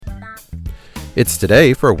It's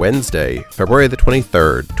today for Wednesday, February the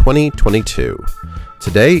 23rd, 2022.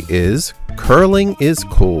 Today is Curling is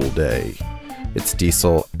Cool Day. It's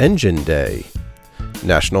Diesel Engine Day.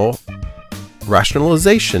 National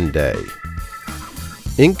Rationalization Day.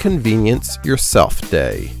 Inconvenience Yourself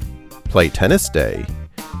Day. Play Tennis Day.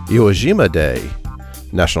 Iwo Jima Day.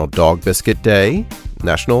 National Dog Biscuit Day.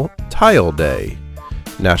 National Tile Day.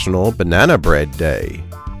 National Banana Bread Day.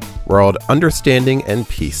 World Understanding and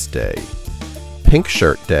Peace Day. Pink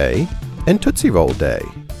Shirt Day, and Tootsie Roll Day.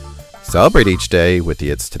 Celebrate each day with the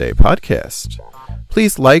It's Today podcast.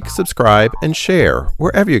 Please like, subscribe, and share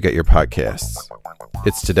wherever you get your podcasts.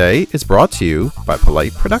 It's Today is brought to you by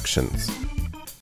Polite Productions.